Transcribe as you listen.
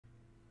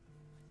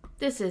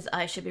This is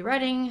I Should Be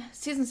Writing,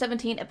 Season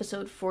 17,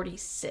 Episode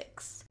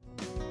 46.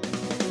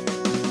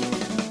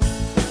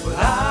 Well,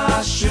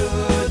 I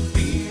should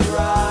be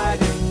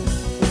writing.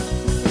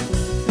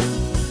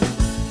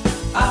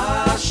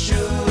 I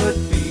should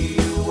be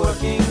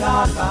working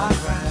on my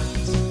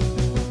craft.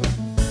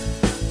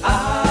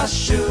 I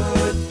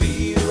should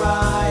be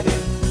writing.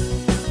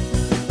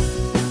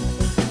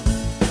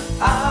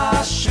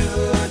 I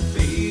should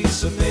be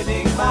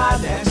submitting my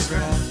next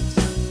draft.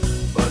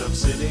 But I'm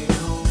sitting home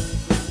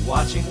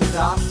watching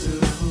Doctor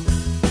Who.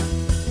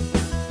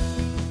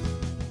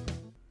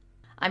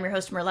 I'm your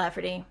host, Mer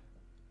Lafferty,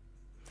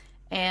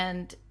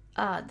 and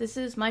this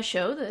is my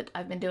show that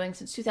I've been doing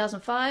since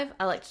 2005.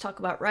 I like to talk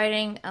about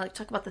writing. I like to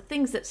talk about the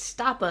things that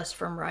stop us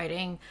from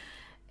writing,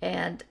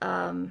 and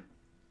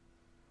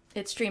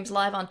it streams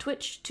live on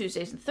Twitch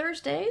Tuesdays and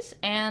Thursdays,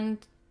 and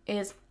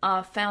is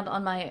found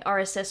on my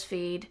RSS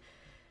feed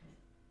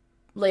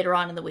later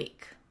on in the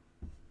week.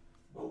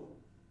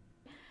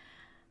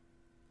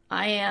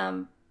 I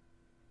am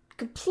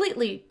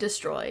completely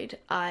destroyed.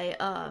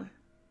 I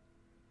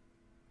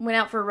went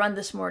out for a run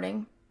this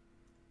morning,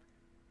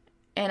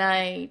 and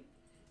I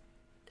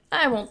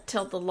won't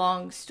tell the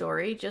long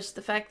story, just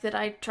the fact that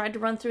I tried to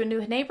run through a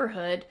new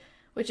neighborhood,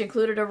 which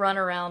included a run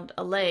around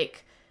a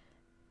lake,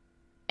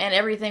 and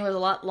everything was a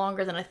lot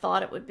longer than I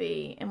thought it would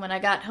be. And when I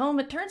got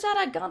home, it turns out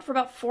I'd gone for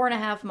about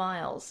 4.5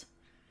 miles,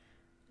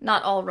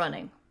 not all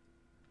running.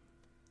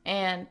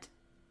 And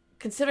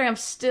considering I'm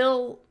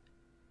still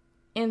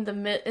in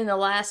the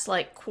last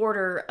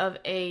quarter of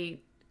a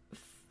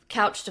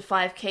couch to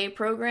 5K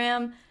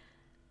program,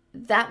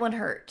 that one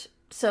hurt.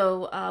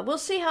 So we'll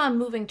see how I'm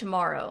moving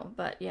tomorrow.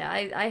 But yeah,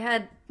 I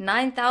had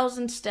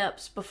 9,000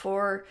 steps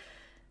before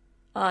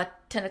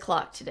 10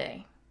 o'clock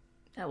today.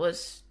 That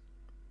was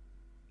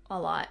a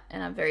lot,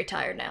 and I'm very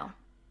tired now.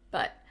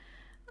 But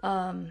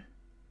I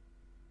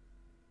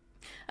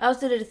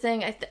also did a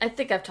thing, I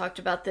think I've talked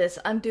about this.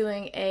 I'm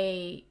doing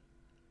a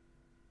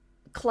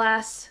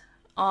class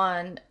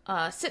on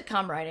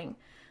sitcom writing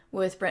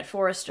with Brent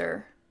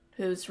Forrester,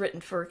 who's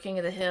written for King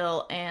of the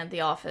Hill and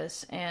The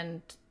Office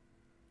and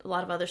a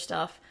lot of other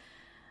stuff.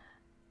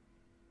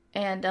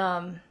 And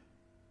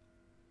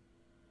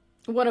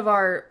one of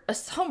our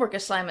homework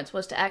assignments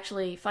was to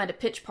actually find a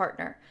pitch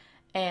partner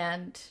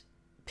and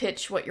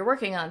pitch what you're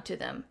working on to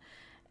them.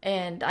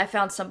 And I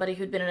found somebody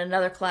who'd been in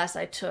another class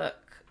I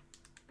took,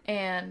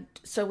 and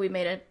so we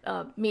made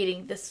a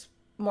meeting this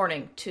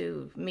morning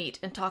to meet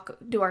and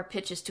do our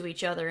pitches to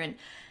each other and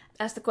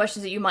ask the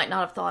questions that you might not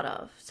have thought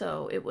of.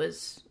 So it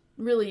was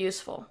really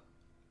useful.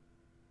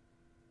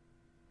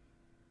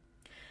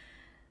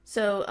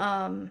 So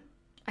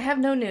I have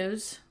no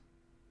news.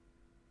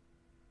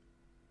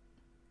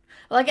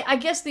 Well, I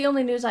guess the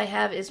only news I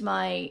have is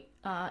my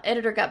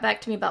editor got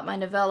back to me about my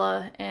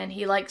novella, and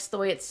he likes the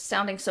way it's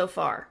sounding so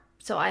far.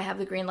 So I have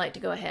the green light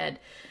to go ahead,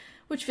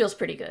 which feels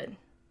pretty good.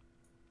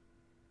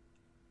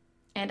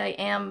 And I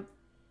am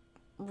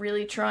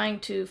really trying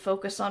to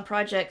focus on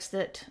projects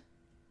that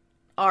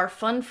are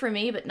fun for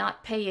me, but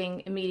not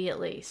paying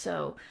immediately.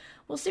 So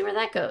we'll see where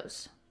that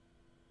goes.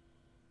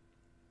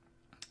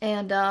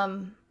 And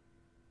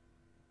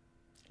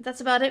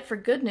that's about it for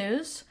good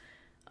news,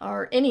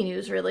 or any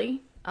news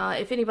really.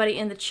 If anybody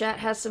in the chat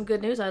has some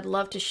good news, I'd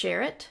love to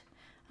share it.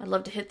 I'd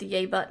love to hit the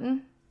yay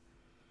button.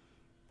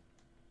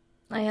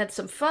 I had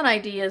some fun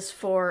ideas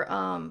for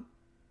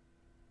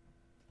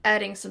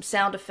adding some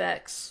sound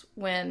effects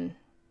when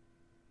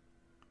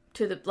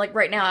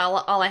right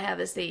now all I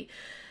have is the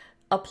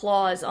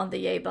applause on the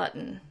yay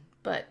button,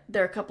 but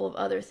there are a couple of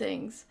other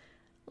things.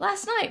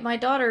 Last night my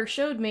daughter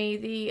showed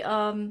me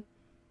a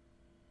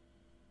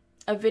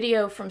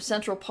video from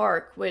Central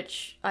Park,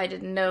 which I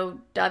didn't know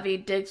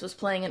Daveed Diggs was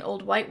playing an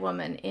old white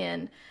woman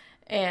in,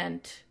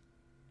 and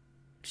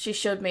she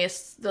showed me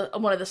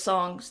one of the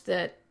songs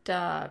that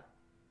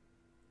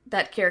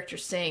that character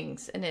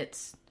sings, and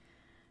it's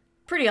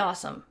pretty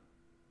awesome.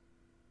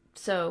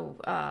 So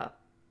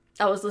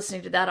I was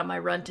listening to that on my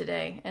run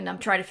today, and I'm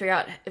trying to figure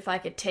out if I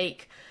could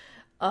take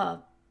a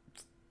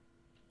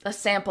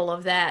sample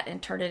of that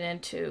and turn it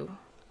into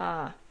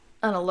an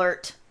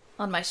alert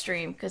on my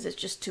stream, because it's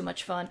just too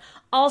much fun.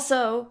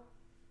 Also,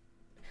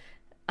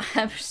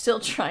 I'm still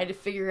trying to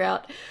figure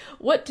out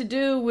what to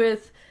do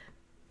with,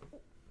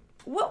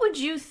 what would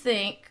you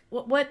think,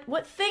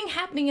 what thing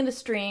happening in the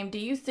stream do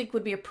you think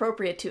would be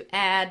appropriate to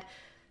add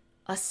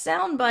a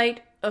soundbite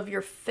of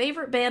your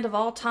favorite band of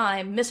all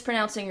time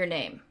mispronouncing your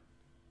name?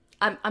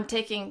 I'm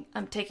taking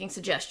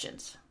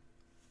suggestions.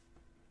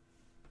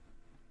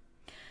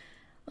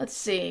 Let's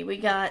see. We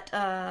got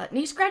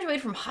niece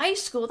graduated from high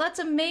school. That's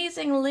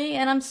amazing, Lee.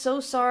 And I'm so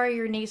sorry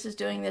your niece is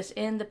doing this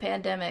in the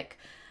pandemic.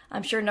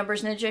 I'm sure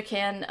Numbers Ninja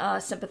can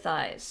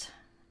sympathize.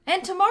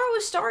 And tomorrow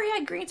is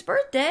Starry-Eyed Green's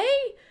birthday.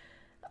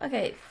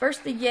 Okay,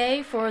 first the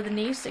yay for the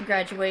niece and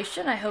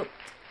graduation. I hope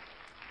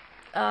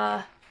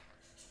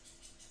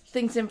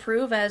things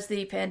improve as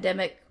the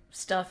pandemic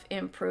stuff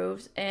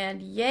improves.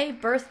 And yay,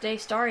 birthday,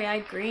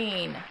 Starry-Eyed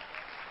Green.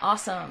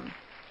 Awesome.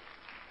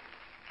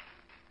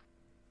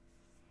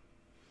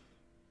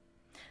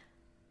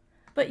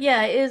 But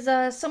yeah, is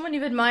someone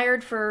you've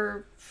admired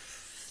for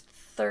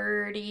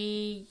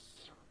 30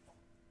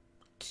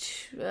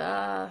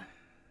 yeah,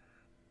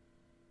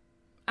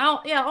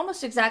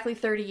 almost exactly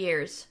 30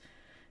 years.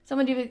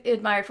 Someone you've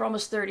admired for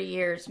almost 30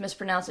 years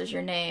mispronounces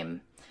your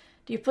name.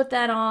 Do you put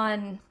that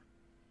on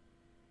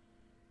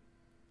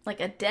like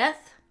a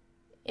death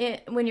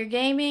when you're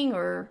gaming,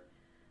 or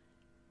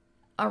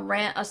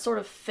a sort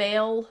of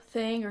fail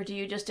thing, or do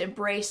you just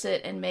embrace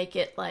it and make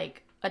it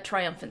like a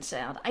triumphant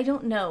sound? I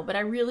don't know, but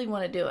I really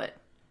want to do it.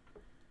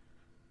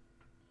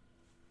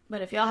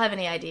 But if y'all have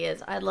any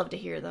ideas, I'd love to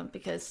hear them,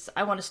 because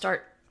I want to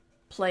start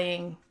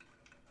playing.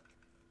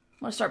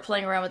 I want to start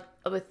playing around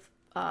with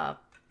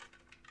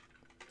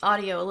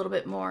audio a little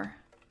bit more.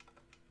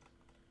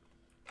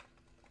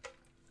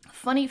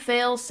 Funny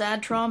fail,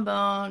 sad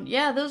trombone.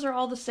 Yeah, those are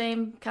all the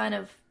same kind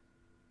of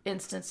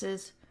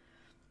instances.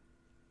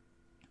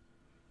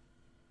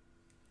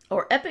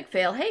 Or epic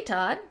fail. Hey,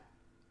 Todd.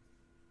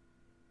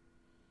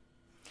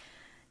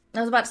 I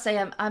was about to say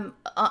I'm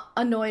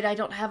annoyed I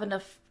don't have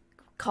enough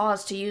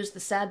cause to use the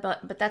sad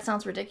button, but that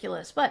sounds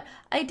ridiculous. But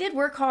I did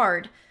work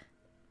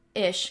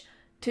hard-ish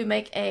to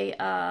make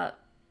a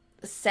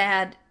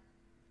sad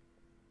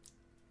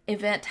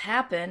event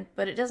happen,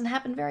 but it doesn't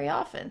happen very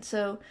often.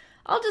 So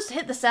I'll just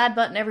hit the sad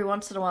button every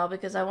once in a while,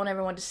 because I want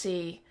everyone to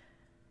see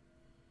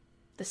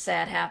the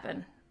sad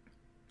happen.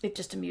 It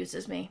just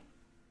amuses me.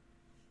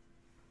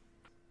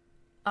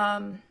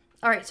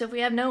 All right, so if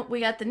we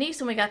got the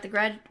niece, and we got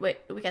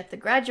the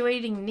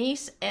graduating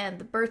niece and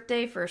the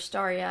birthday for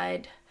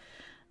Starry-Eyed.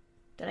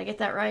 Did I get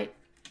that right?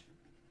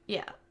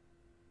 Yeah.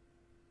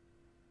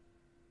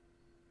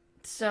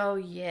 So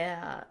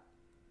yeah,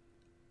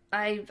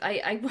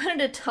 I wanted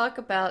to talk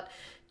about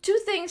two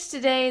things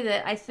today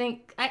that I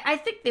think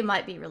they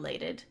might be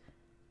related.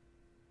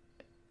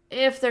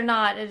 If they're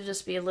not, it'll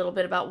just be a little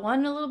bit about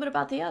one, a little bit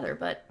about the other.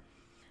 But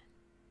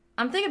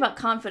I'm thinking about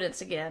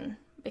confidence again,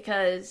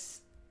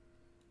 because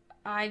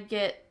I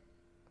don't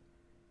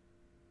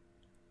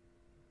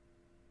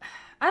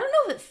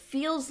know if it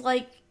feels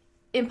like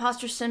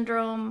imposter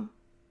syndrome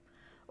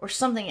or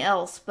something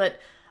else, but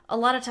a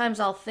lot of times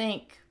I'll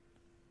see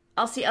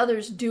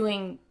others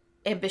doing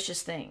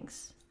ambitious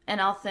things, and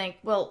I'll think,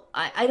 well,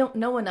 I don't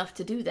know enough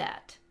to do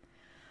that.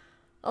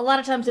 A lot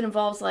of times it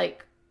involves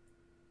like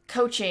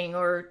coaching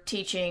or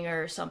teaching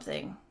or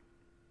something.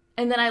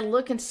 And then I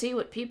look and see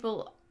what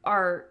people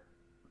are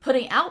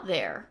putting out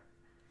there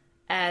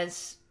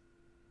as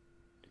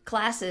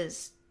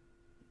classes,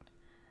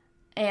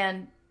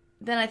 and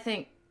then I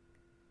think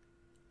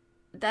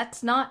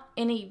that's not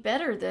any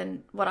better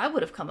than what I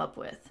would have come up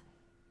with.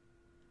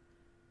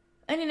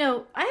 And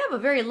I have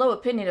a very low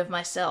opinion of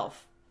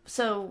myself,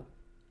 so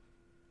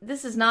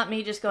this is not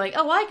me just going,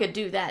 oh, I could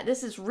do that.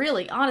 This is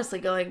really honestly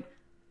going,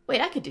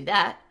 wait, I could do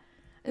that.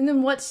 And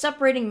then what's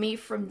separating me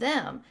from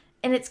them?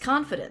 And it's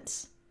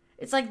confidence.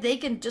 It's like they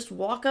can just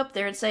walk up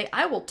there and say,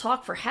 I will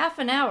talk for half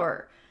an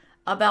hour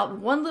about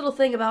one little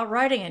thing about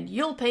writing, and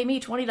you'll pay me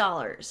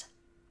 $20.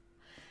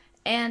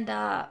 And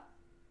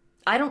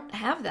I don't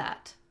have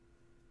that.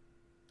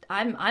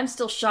 I'm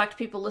still shocked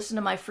people listen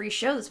to my free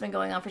show that's been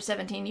going on for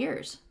 17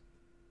 years.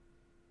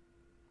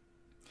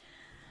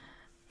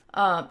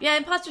 Yeah,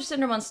 imposter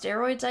syndrome on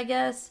steroids, I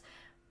guess.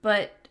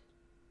 But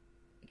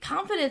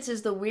confidence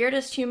is the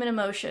weirdest human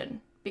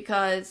emotion,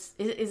 because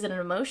is it an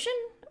emotion,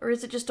 or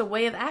is it just a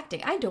way of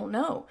acting? I don't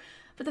know.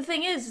 But the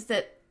thing is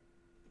that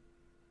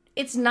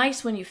it's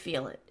nice when you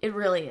feel it. It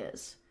really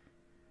is.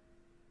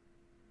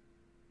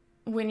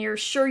 When you're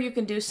sure you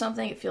can do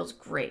something, it feels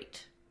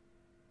great.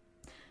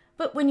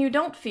 But when you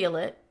don't feel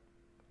it,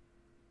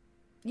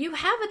 you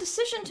have a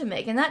decision to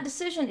make, and that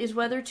decision is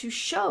whether to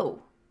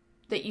show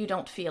that you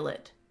don't feel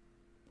it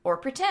or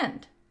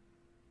pretend.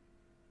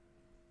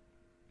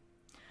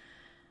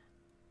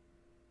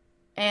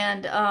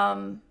 And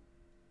a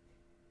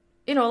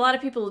lot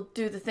of people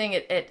do the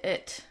thing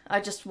I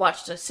just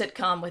watched a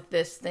sitcom with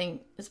this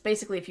thing. It's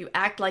basically, if you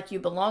act like you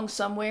belong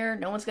somewhere,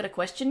 no one's going to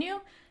question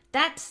you.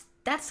 That's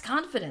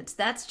confidence.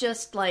 That's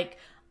just like,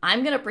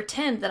 I'm going to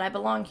pretend that I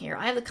belong here.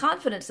 I have the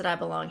confidence that I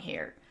belong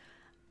here.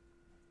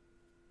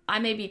 I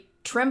may be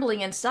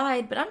trembling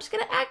inside, but I'm just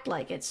going to act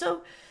like it.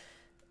 So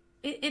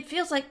it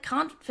feels like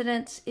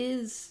confidence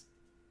is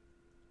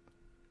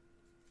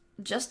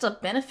just a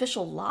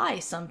beneficial lie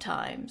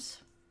sometimes.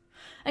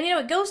 And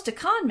it goes to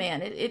con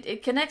man.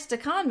 It connects to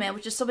con man,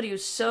 which is somebody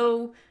who's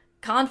so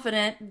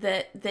confident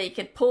that they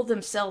can pull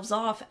themselves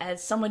off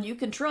as someone you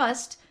can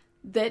trust,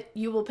 that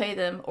you will pay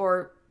them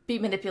or be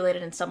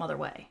manipulated in some other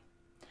way.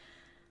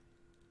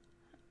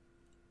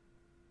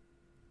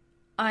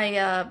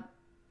 I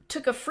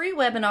took a free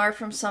webinar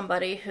from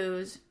somebody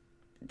who's,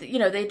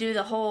 they do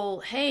the whole,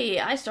 hey,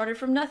 I started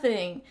from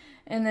nothing,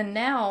 and then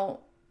now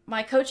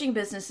my coaching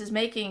business is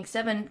making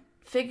 7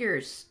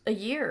 figures a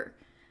year.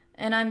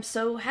 And I'm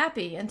so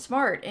happy and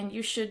smart, and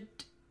you should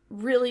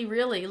really,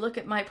 really look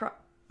at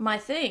my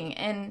thing,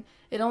 and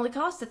it only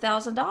costs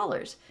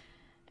 $1,000.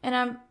 And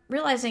I'm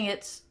realizing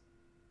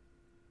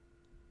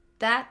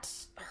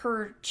that's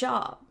her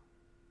job.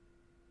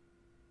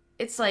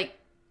 It's like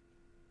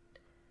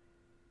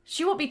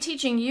She won't be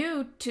teaching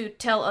you to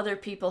tell other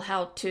people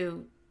how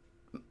to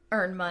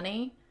earn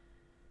money.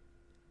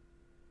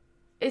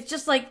 It's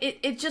just like,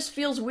 it just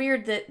feels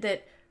weird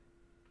that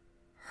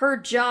her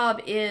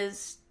job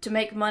is to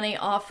make money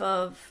off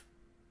of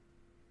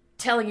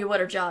telling you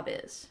what her job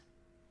is.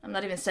 I'm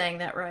not even saying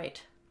that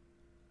right.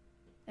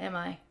 Am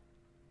I?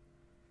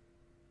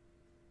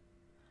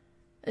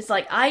 It's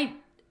like, I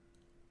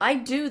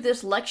do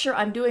this lecture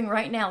I'm doing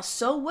right now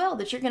so well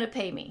that you're going to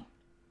pay me.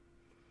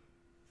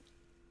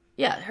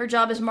 Yeah, her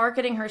job is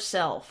marketing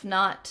herself,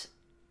 not...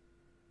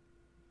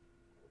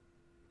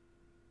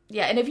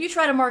 Yeah, and if you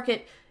try to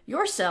market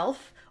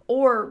yourself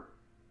or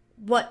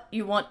what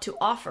you want to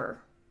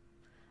offer,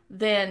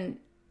 then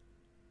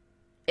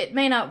it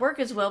may not work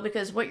as well,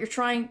 because what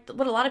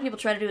a lot of people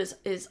try to do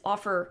is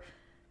offer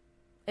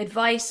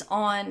advice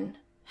on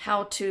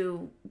how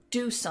to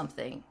do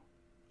something.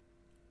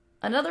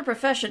 Another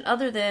profession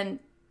other than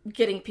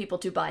getting people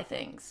to buy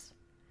things.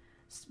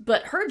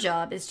 But her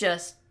job is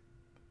just,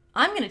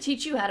 I'm going to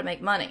teach you how to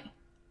make money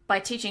by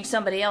teaching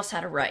somebody else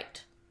how to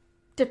write,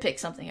 to pick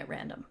something at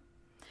random.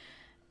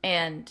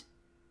 And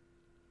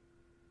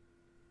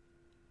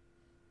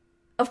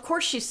of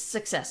course she's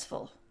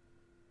successful,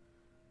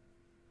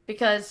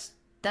 because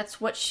that's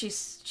what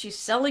she's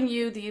selling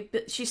you.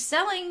 She's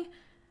selling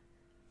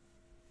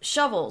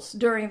shovels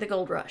during the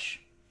gold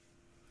rush.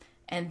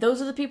 And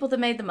those are the people that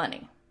made the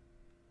money.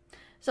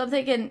 So I'm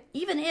thinking,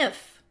 even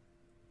if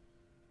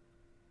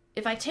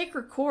I take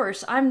her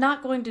course, I'm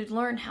not going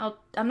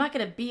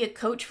to be a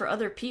coach for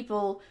other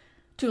people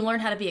to learn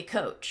how to be a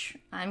coach.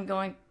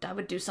 I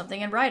would do something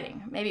in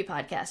writing, maybe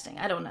podcasting,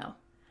 I don't know.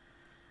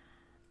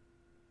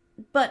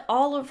 But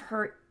all of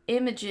her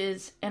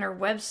images and her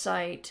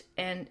website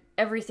and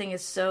everything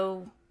is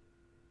so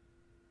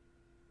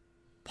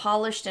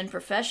polished and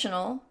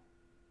professional.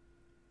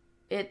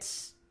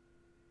 It's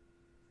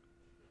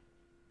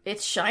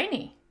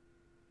shiny.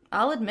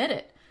 I'll admit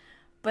it.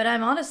 But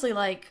I'm honestly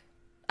like,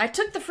 I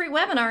took the free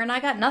webinar and I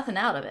got nothing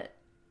out of it.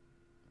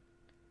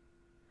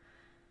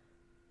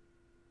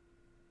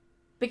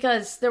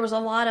 Because there was a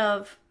lot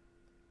of,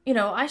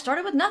 I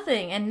started with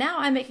nothing and now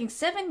I'm making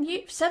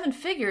seven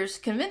figures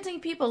convincing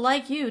people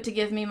like you to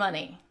give me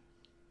money.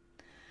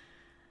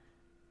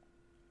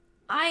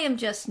 I am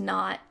just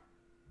not.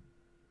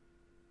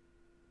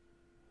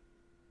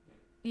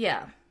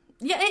 Yeah.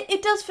 Yeah,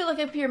 it does feel like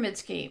a pyramid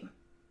scheme.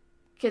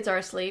 Kids are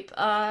asleep.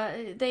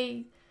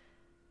 They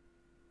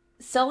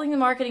selling the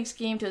marketing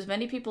scheme to as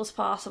many people as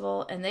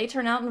possible, and they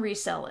turn out and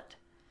resell it.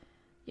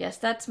 Yes,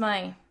 that's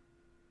my...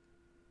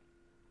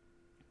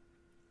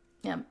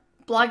 Yeah,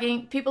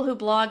 blogging, people who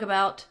blog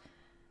about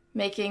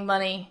making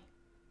money.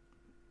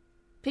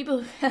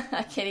 People who,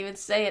 I can't even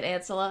say it,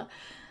 Ansela.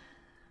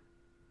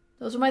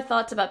 Those are my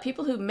thoughts about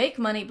people who make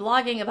money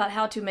blogging about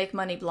how to make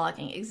money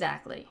blogging.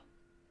 Exactly.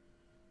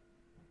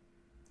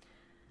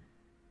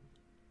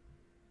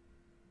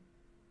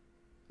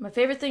 My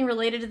favorite thing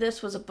related to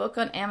this was a book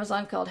on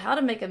Amazon called How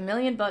to Make $1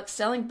 Million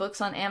Selling Books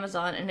on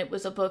Amazon, and it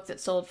was a book that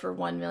sold for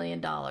 $1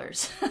 million. Did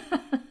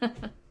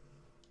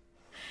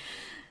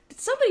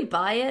somebody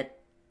buy it?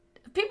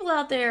 People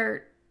out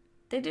there,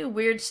 they do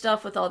weird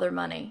stuff with all their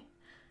money.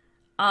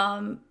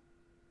 Pardon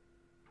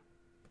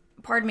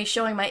me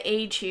showing my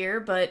age here,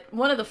 but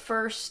one of the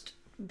first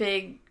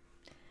big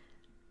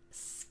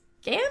it's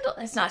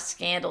not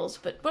scandals,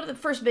 but one of the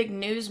first big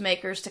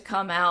newsmakers to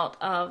come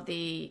out of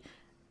the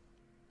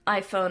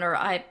iPhone or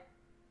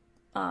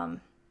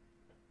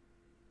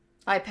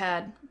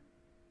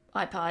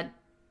iPod,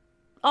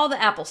 all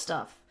the Apple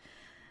stuff,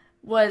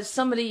 was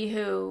somebody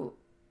who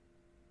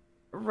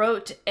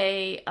wrote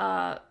an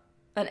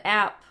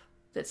app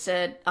that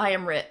said, I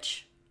am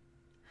rich.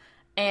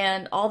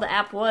 And all the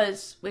app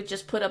was, we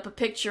just put up a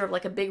picture of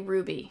like a big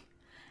ruby.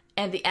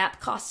 And the app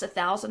costs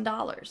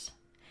 $1,000.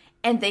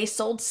 And they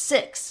sold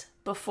 6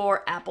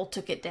 before Apple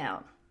took it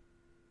down.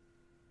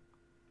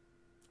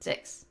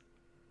 6.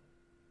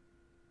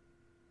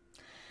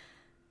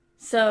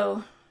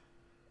 So,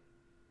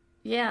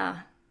 yeah,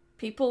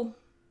 people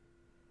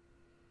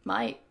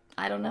might,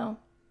 I don't know.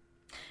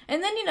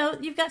 And then,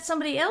 you've got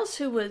somebody else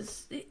who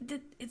was,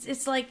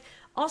 it's like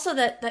also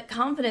that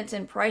confidence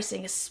in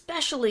pricing,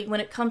 especially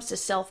when it comes to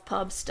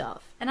self-pub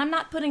stuff. And I'm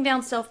not putting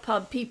down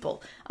self-pub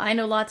people. I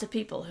know lots of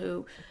people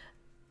who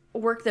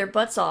work their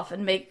butts off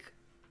and make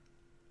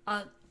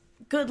a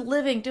good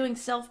living doing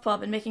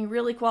self-pub and making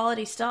really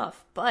quality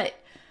stuff. But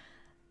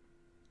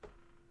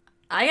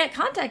I got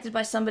contacted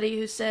by somebody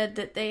who said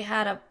that they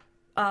had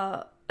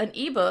an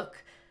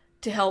ebook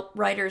to help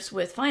writers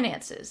with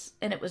finances,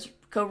 and it was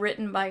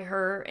co-written by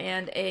her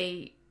and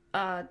an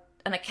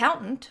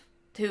accountant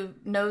who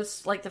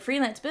knows like the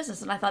freelance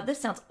business. And I thought,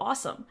 this sounds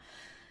awesome.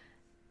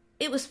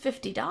 It was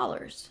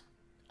 $50.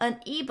 An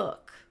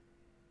ebook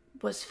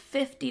was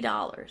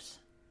 $50.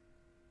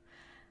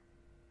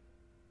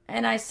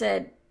 And I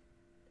said,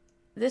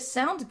 this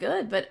sounds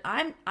good, but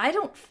I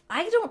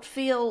don't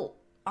feel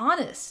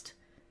honest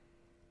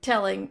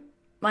telling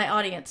my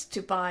audience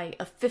to buy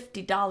a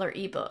 $50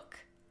 ebook.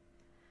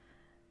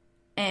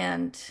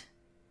 And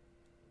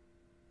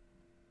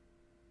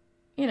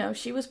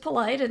she was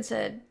polite and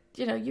said,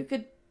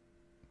 I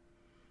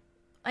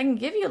can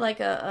give you like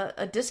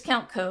a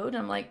discount code.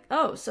 I'm like,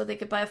 oh, so they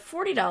could buy a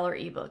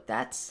 $40 ebook.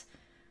 That's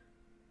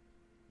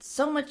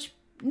so much.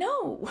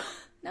 No,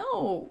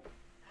 no.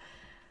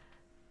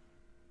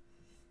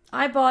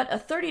 I bought a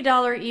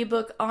 $30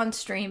 ebook on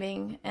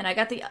streaming, and I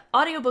got the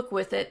audiobook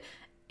with it,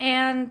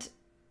 and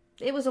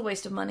it was a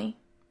waste of money.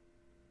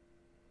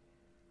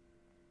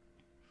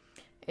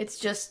 It's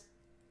just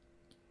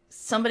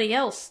somebody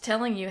else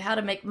telling you how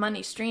to make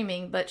money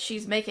streaming, but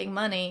she's making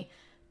money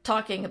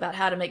talking about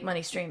how to make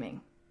money streaming,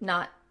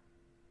 not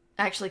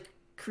actually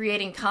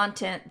creating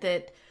content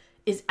that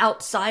is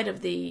outside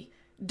of the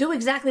do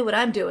exactly what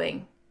I'm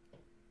doing,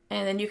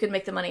 and then you can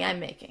make the money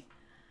I'm making.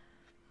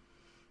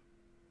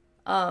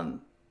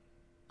 I'm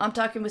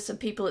talking with some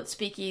people at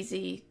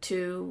Speakeasy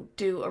to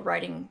do a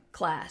writing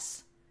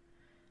class.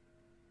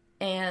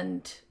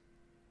 And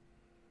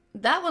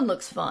that one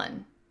looks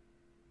fun.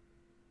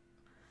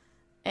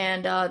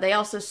 And they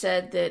also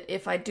said that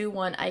if I do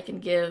one, I can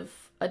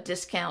give a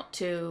discount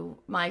to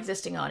my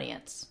existing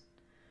audience.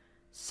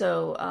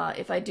 So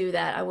if I do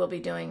that, I will be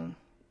doing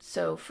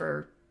so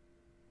for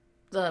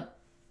the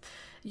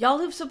y'all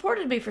who've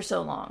supported me for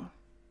so long.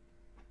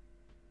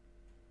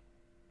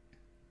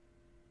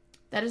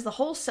 That is the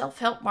whole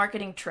self-help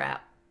marketing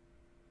trap.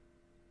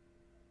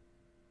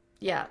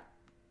 Yeah.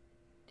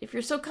 If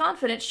you're so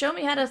confident, show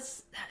me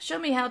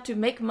how to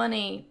make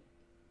money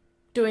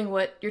doing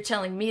what you're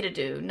telling me to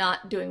do,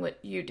 not doing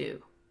what you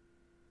do.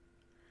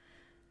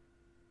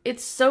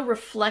 It's so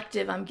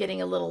reflective, I'm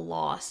getting a little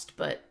lost,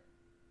 but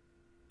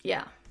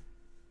yeah.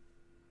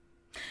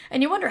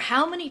 And you wonder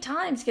how many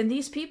times can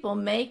these people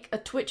make a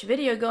Twitch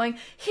video going,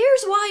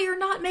 here's why you're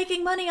not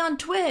making money on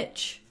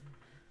Twitch.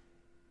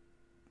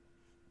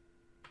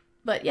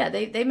 But yeah,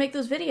 they make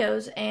those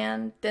videos,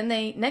 and then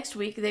next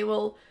week they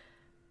will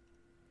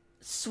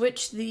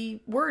switch the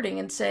wording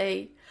and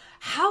say,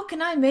 how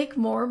can I make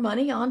more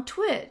money on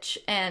Twitch?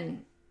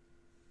 And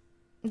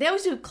they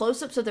always do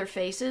close-ups of their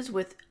faces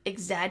with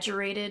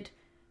exaggerated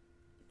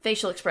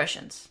facial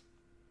expressions,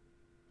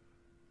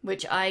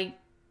 which I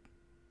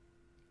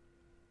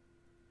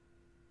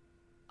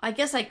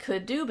guess I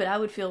could do, but I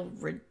would feel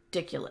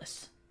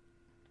ridiculous.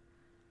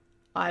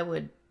 I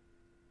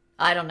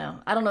don't know.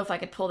 I don't know if I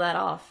could pull that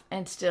off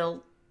and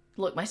still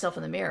look myself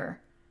in the mirror.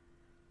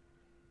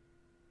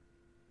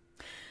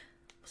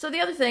 So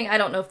the other thing, I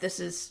don't know if this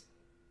is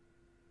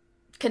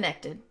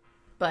connected,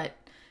 but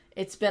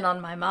it's been on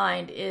my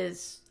mind,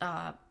 is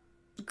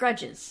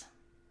grudges.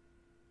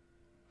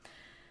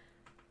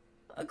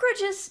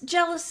 Grudges,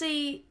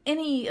 jealousy,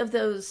 any of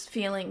those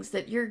feelings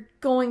that you're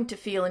going to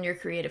feel in your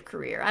creative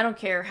career. I don't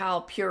care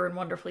how pure and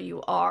wonderful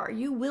you are.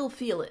 You will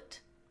feel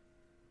it.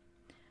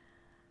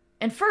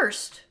 And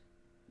first,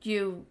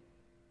 you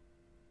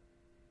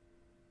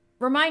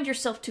remind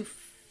yourself to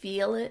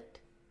feel it,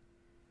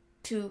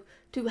 to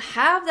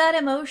have that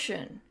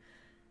emotion,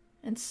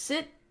 and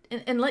sit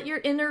and let your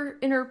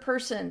inner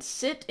person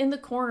sit in the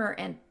corner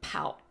and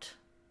pout,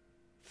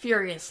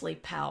 furiously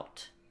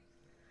pout.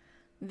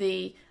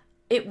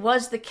 It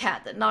was the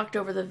cat that knocked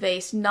over the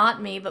vase, not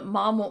me, but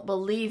Mom won't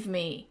believe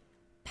me,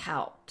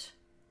 pout.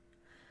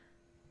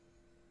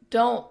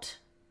 Don't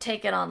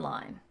take it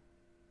online.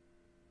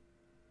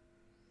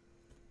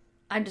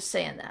 I'm just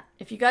saying that.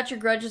 If you got your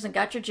grudges and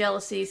got your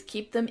jealousies,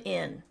 keep them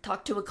in.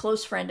 Talk to a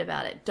close friend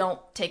about it. Don't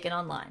take it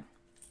online.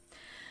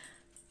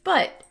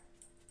 But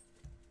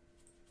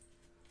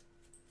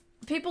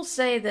people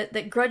say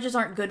that grudges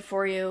aren't good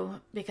for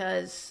you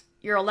because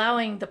you're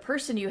allowing the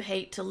person you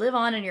hate to live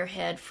on in your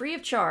head free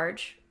of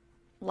charge.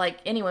 Like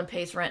anyone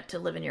pays rent to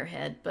live in your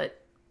head,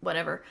 but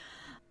whatever.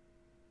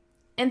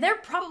 And they're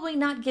probably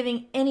not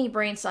giving any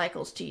brain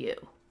cycles to you.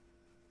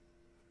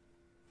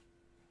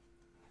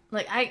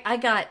 Like, I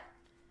got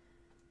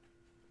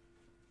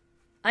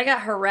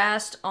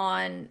harassed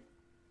on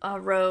a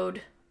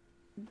road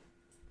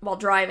while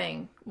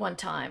driving one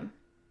time,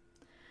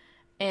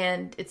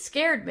 and it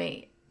scared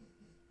me,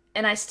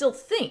 and I still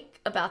think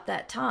about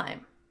that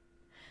time.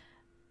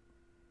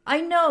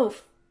 I know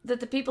that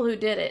the people who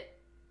did it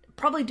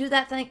probably do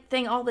that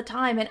thing all the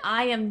time, and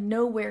I am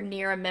nowhere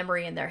near a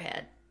memory in their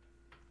head.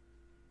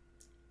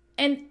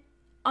 And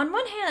on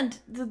one hand,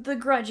 the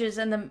grudges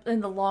and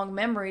the long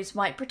memories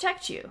might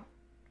protect you.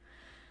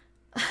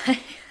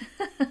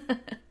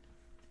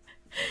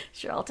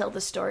 Sure, I'll tell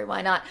this story.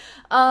 Why not?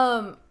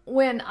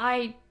 When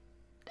I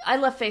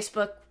left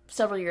Facebook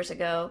several years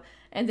ago,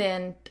 and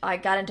then I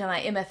got into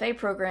my MFA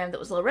program that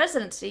was low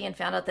residency and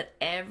found out that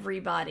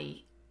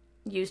everybody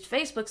used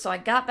Facebook, so I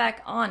got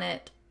back on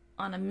it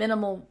on a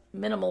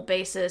minimal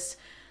basis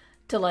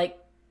to like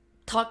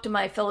talk to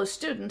my fellow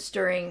students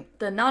during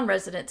the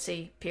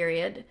non-residency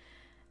period.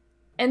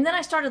 And then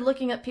I started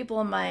looking at people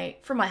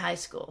from my high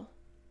school.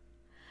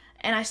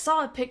 And I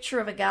saw a picture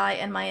of a guy,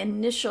 and my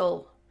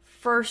initial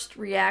first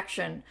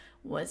reaction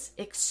was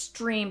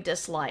extreme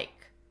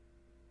dislike.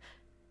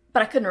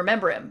 But I couldn't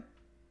remember him.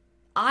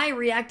 I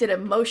reacted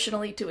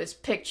emotionally to his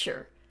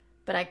picture,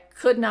 but I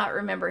could not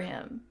remember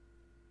him.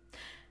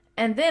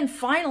 And then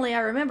finally I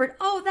remembered,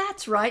 oh,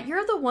 that's right,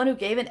 you're the one who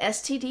gave an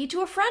STD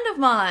to a friend of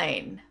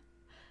mine.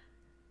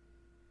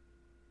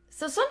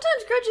 So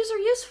sometimes grudges are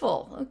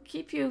useful. They'll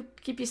keep you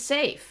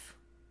safe.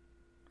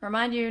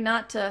 Remind you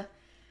not to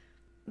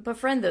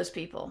befriend those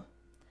people.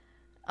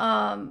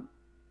 But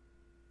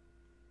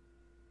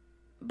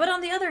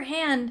on the other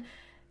hand,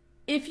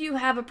 if you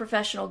have a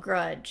professional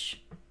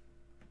grudge,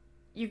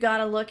 you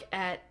gotta look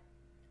at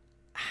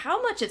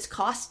how much it's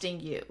costing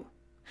you.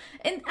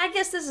 And I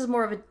guess this is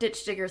more of a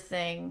ditch digger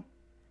thing.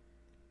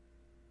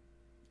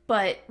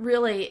 But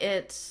really,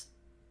 it's,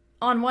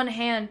 on one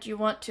hand, you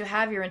want to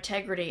have your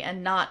integrity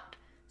and not,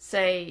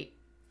 say,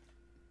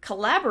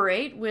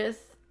 collaborate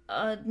with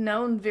a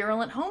known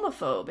virulent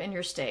homophobe in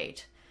your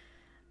state.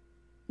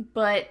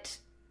 But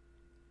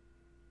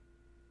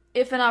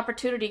if an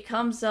opportunity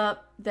comes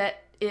up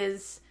that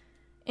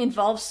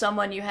involves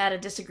someone you had a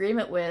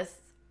disagreement with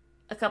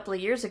a couple of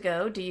years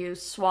ago, do you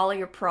swallow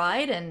your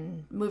pride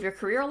and move your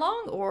career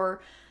along?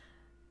 Or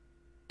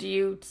do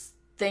you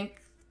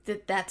think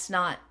that that's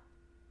not,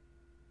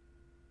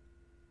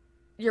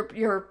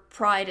 your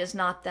pride is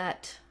not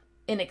that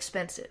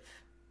inexpensive?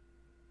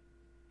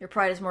 Your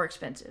pride is more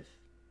expensive.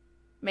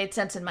 Made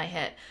sense in my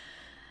head.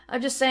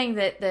 I'm just saying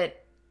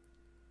that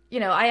you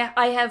know,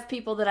 I have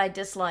people that I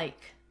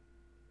dislike.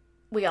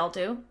 We all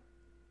do.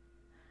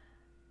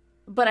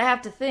 But I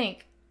have to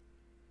think,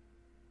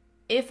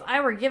 if I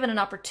were given an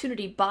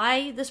opportunity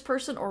by this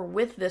person or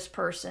with this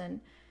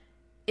person,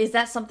 is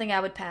that something I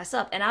would pass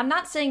up? And I'm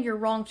not saying you're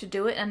wrong to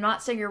do it. I'm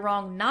not saying you're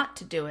wrong not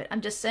to do it.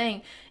 I'm just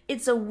saying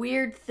it's a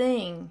weird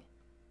thing.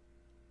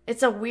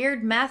 It's a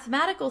weird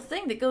mathematical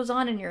thing that goes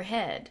on in your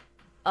head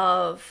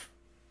of,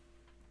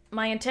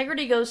 my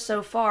integrity goes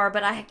so far,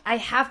 but I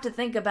have to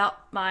think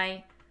about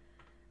my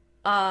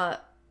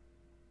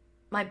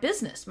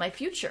business, my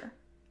future.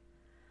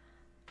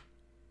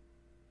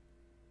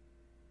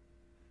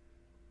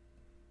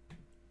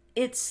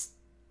 It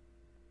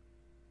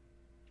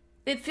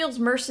feels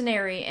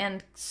mercenary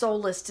and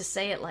soulless to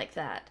say it like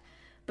that.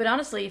 But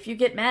honestly, if you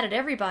get mad at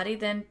everybody,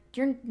 then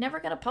you're never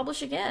going to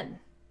publish again.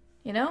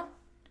 You know?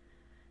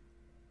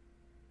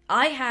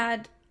 I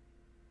had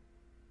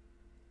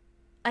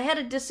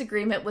a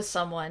disagreement with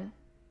someone,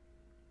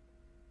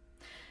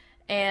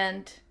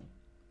 and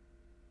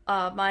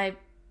my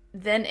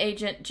then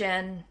agent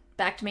Jen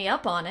backed me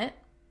up on it,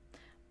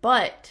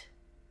 but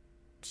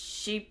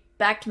she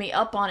backed me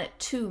up on it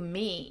to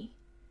me.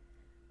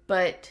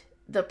 But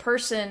the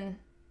person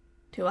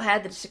who I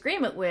had the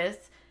disagreement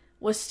with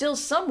was still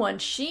someone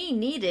she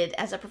needed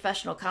as a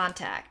professional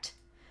contact.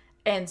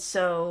 And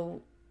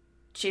so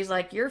she's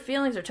like, your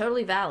feelings are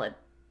totally valid,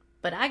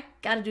 but I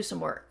got to do some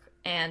work.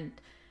 And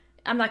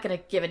I'm not going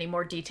to give any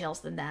more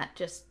details than that.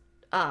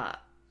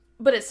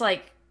 But it's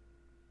like,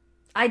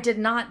 I did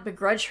not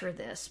begrudge her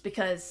this,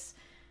 because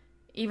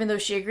even though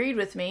she agreed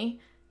with me,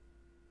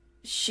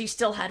 she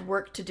still had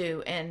work to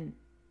do, and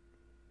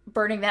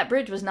burning that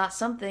bridge was not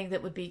something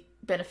that would be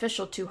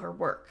beneficial to her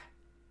work.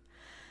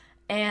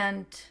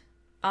 And,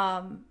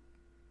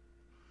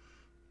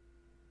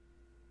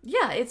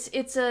 yeah,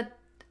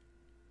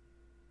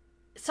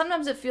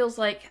 sometimes it feels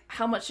like,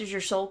 how much does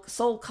your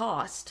soul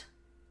cost?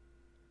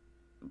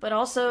 But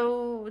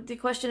also, the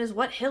question is,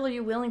 what hill are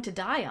you willing to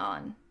die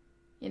on?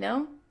 You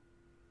know?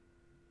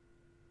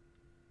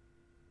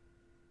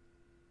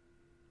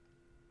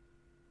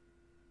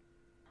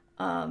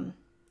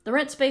 The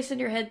rent space in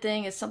your head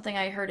thing is something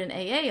I heard in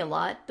AA a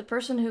lot. The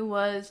person who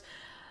was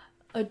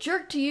a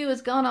jerk to you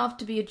has gone off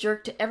to be a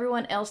jerk to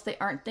everyone else. They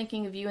aren't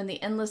thinking of you in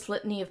the endless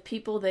litany of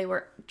people they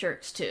were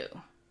jerks to.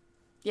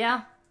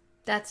 Yeah,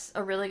 that's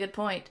a really good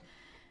point.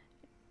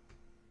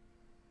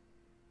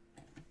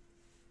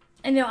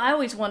 And, you know, I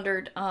always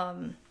wondered,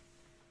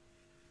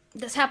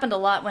 this happened a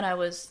lot when I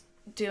was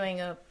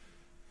doing I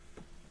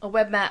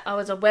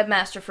was a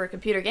webmaster for a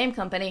computer game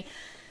company.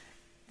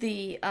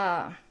 The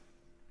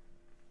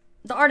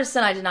artist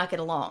and I did not get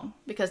along,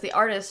 because the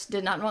artists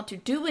did not want to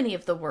do any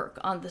of the work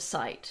on the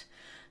site.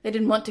 They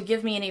didn't want to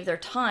give me any of their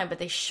time, but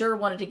they sure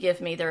wanted to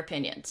give me their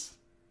opinions.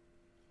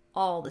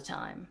 All the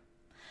time.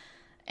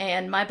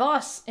 And my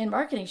boss in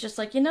marketing is just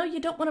like, you know, you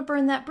don't want to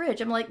burn that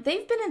bridge. I'm like,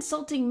 they've been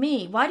insulting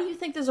me. Why do you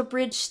think there's a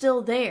bridge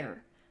still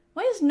there?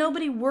 Why is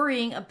nobody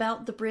worrying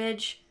about the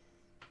bridge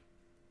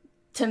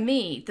to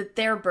me that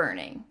they're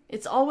burning?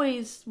 It's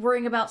always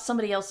worrying about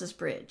somebody else's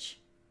bridge.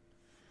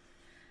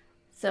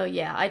 So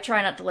yeah, I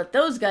try not to let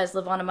those guys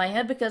live on in my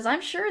head, because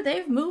I'm sure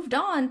they've moved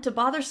on to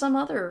bother some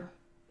other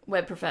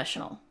web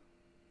professional.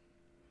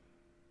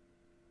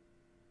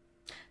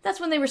 That's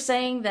when they were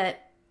saying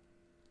that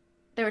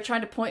they were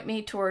trying to point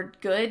me toward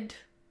good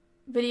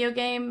video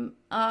game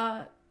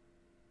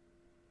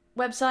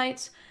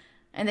websites.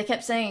 And they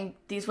kept saying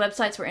these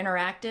websites were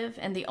interactive,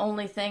 and the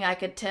only thing I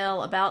could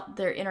tell about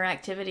their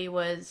interactivity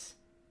was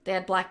they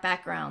had black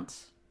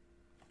backgrounds.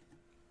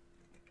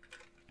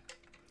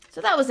 So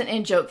that was an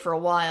in-joke for a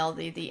while,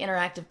 the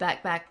interactive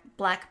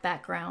black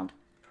background.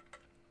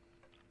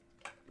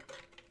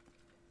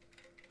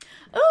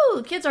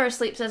 Oh, Kids Are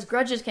Asleep says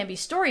grudges can be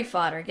story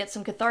fodder. Get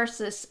some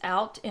catharsis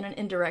out in an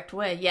indirect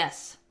way.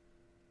 Yes.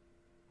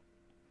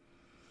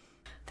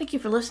 Thank you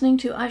for listening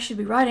to I Should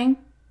Be Writing.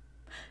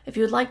 If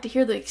you would like to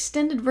hear the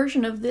extended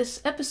version of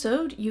this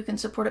episode, you can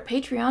support at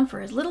Patreon for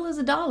as little as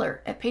 $1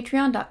 at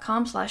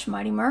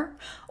patreon.com/mightymur,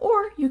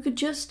 or you could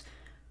just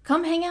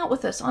come hang out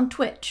with us on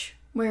Twitch,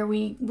 where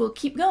we will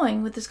keep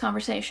going with this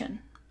conversation.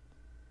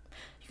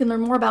 You can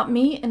learn more about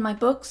me and my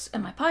books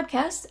and my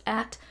podcasts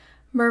at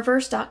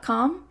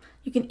murverse.com.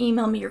 You can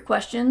email me your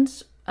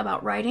questions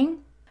about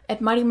writing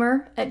at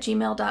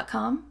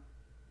mightymur@gmail.com.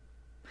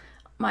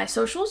 My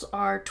socials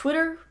are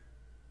Twitter,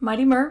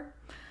 mightymur,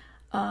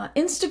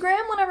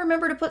 Instagram when I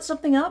remember to put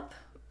something up,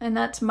 and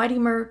that's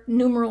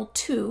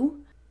mightymur2.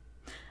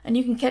 And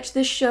you can catch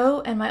this show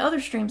and my other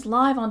streams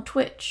live on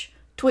Twitch,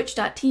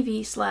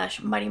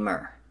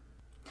 twitch.tv/mightymur.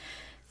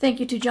 Thank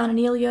you to John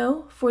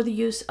Anelio for the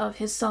use of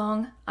his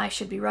song, I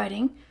Should Be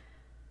Writing.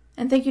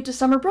 And thank you to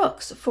Summer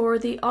Brooks for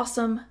the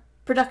awesome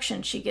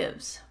production she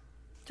gives.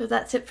 So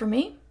that's it for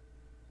me.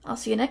 I'll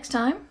see you next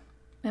time.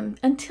 And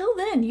until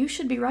then, you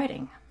should be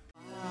writing.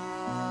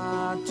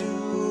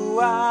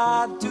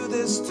 I do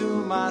this to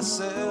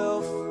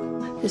myself.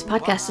 This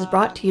podcast is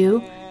brought to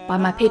you by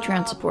my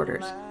Patreon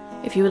supporters.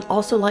 If you would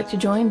also like to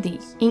join the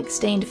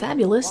ink-stained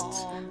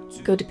fabulists,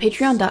 go to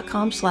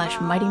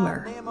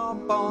patreon.com/mightymur.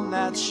 Up on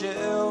that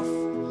shelf,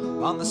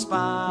 on the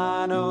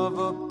spine of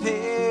a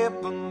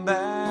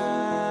paperback.